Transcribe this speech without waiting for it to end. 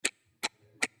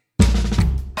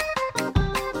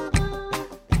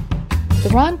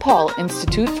Ron Paul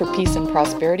Institute for Peace and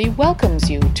Prosperity welcomes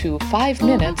you to 5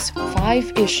 Minutes,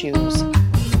 5 Issues.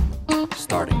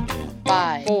 Starting in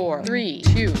 5, 4, 3,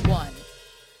 2, 1.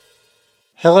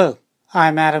 Hello,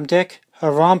 I'm Adam Dick, a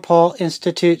Ron Paul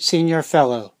Institute Senior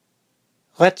Fellow.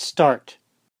 Let's start.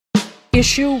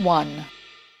 Issue 1.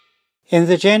 In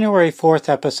the January 4th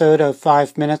episode of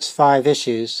 5 Minutes, 5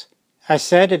 Issues, I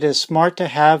said it is smart to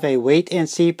have a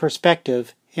wait-and-see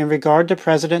perspective in regard to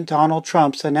President Donald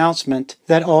Trump's announcement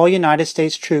that all United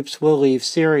States troops will leave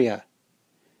Syria.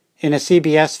 In a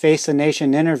CBS Face the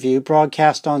Nation interview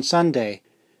broadcast on Sunday,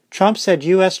 Trump said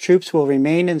U.S. troops will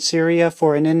remain in Syria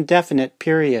for an indefinite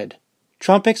period.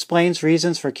 Trump explains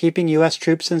reasons for keeping U.S.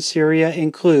 troops in Syria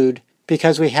include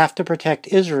because we have to protect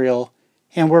Israel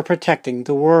and we're protecting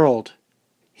the world.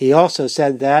 He also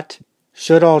said that,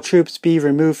 should all troops be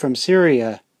removed from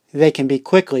Syria, they can be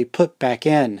quickly put back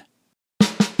in.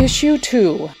 Issue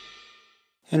 2.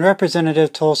 In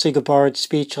Representative Tulsi Gabbard's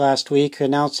speech last week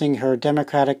announcing her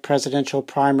Democratic presidential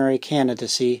primary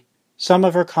candidacy, some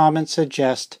of her comments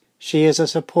suggest she is a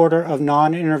supporter of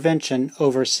non-intervention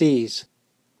overseas.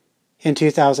 In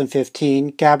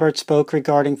 2015, Gabbard spoke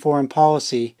regarding foreign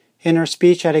policy in her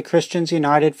speech at a Christians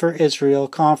United for Israel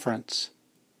conference.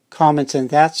 Comments in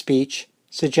that speech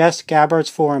suggest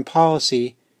Gabbard's foreign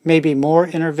policy may be more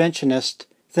interventionist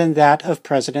than that of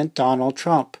President Donald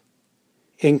Trump.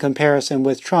 In comparison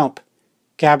with Trump,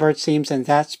 Gabbard seems in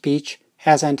that speech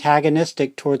as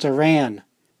antagonistic towards Iran,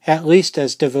 at least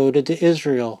as devoted to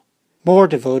Israel, more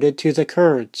devoted to the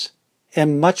Kurds,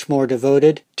 and much more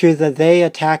devoted to the they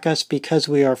attack us because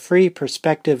we are free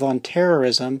perspective on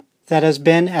terrorism that has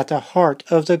been at the heart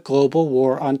of the global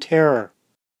war on terror.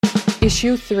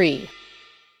 Issue 3.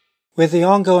 With the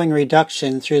ongoing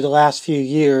reduction through the last few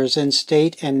years in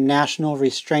state and national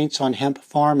restraints on hemp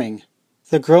farming,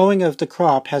 the growing of the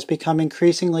crop has become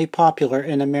increasingly popular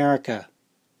in America.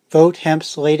 Vote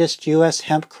Hemp's latest U.S.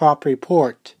 hemp crop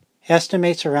report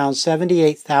estimates around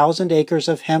 78,000 acres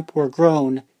of hemp were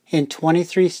grown in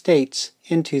 23 states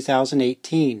in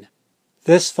 2018.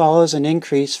 This follows an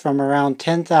increase from around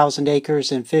 10,000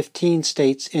 acres in 15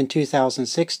 states in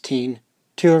 2016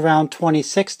 to around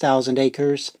 26,000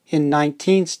 acres in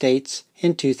 19 states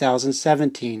in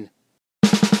 2017.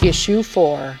 Issue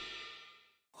 4.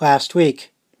 Last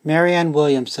week, Marianne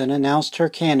Williamson announced her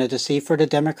candidacy for the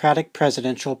Democratic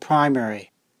presidential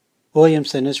primary.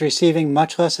 Williamson is receiving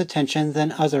much less attention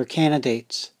than other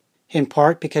candidates, in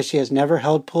part because she has never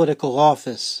held political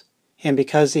office, and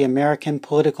because the American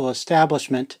political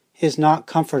establishment is not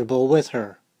comfortable with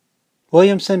her.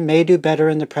 Williamson may do better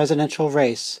in the presidential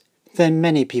race than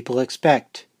many people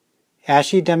expect. As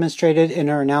she demonstrated in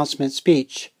her announcement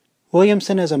speech,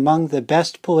 Williamson is among the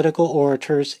best political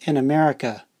orators in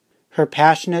America. Her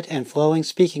passionate and flowing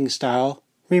speaking style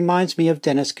reminds me of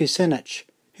Dennis Kucinich,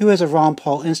 who is a Ron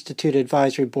Paul Institute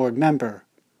Advisory Board member,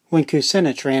 when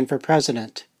Kucinich ran for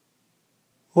president.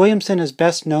 Williamson is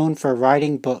best known for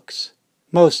writing books,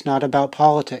 most not about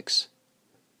politics.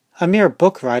 A mere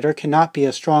book writer cannot be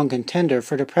a strong contender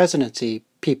for the presidency,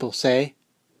 people say.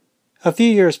 A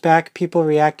few years back, people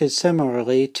reacted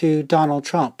similarly to Donald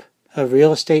Trump, a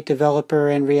real estate developer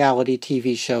and reality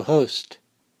TV show host.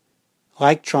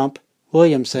 Like Trump,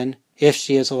 Williamson, if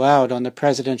she is allowed on the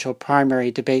presidential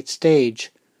primary debate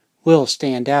stage, will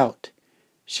stand out.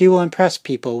 She will impress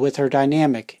people with her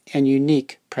dynamic and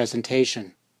unique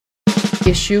presentation.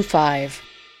 Issue 5.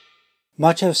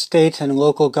 Much of state and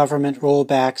local government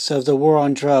rollbacks of the war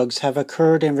on drugs have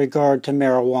occurred in regard to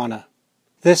marijuana.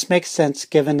 This makes sense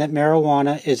given that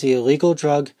marijuana is the illegal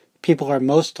drug people are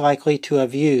most likely to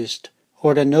have used,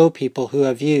 or to know people who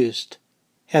have used,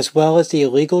 as well as the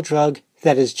illegal drug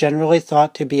that is generally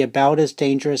thought to be about as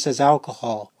dangerous as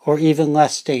alcohol, or even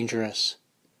less dangerous.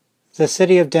 The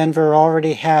city of Denver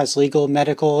already has legal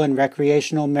medical and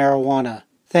recreational marijuana,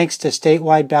 thanks to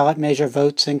statewide ballot measure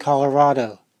votes in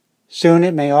Colorado. Soon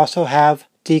it may also have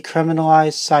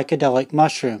decriminalized psychedelic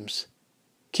mushrooms.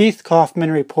 Keith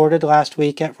Kaufman reported last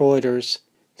week at Reuters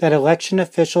that election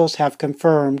officials have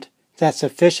confirmed that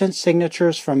sufficient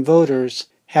signatures from voters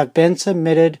have been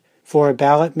submitted for a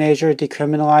ballot measure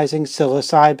decriminalizing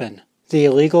psilocybin, the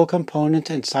illegal component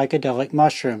in psychedelic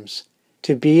mushrooms,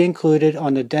 to be included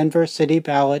on the Denver city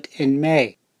ballot in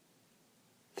May.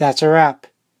 That's a wrap.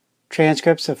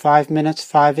 Transcripts of 5 Minutes,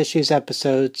 5 Issues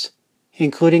episodes,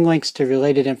 including links to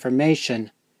related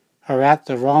information, are at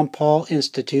the Ron Paul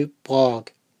Institute blog.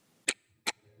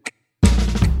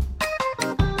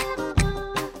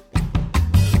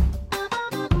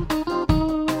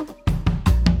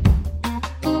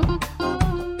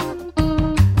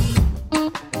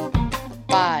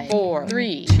 Five, four,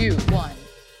 three, two,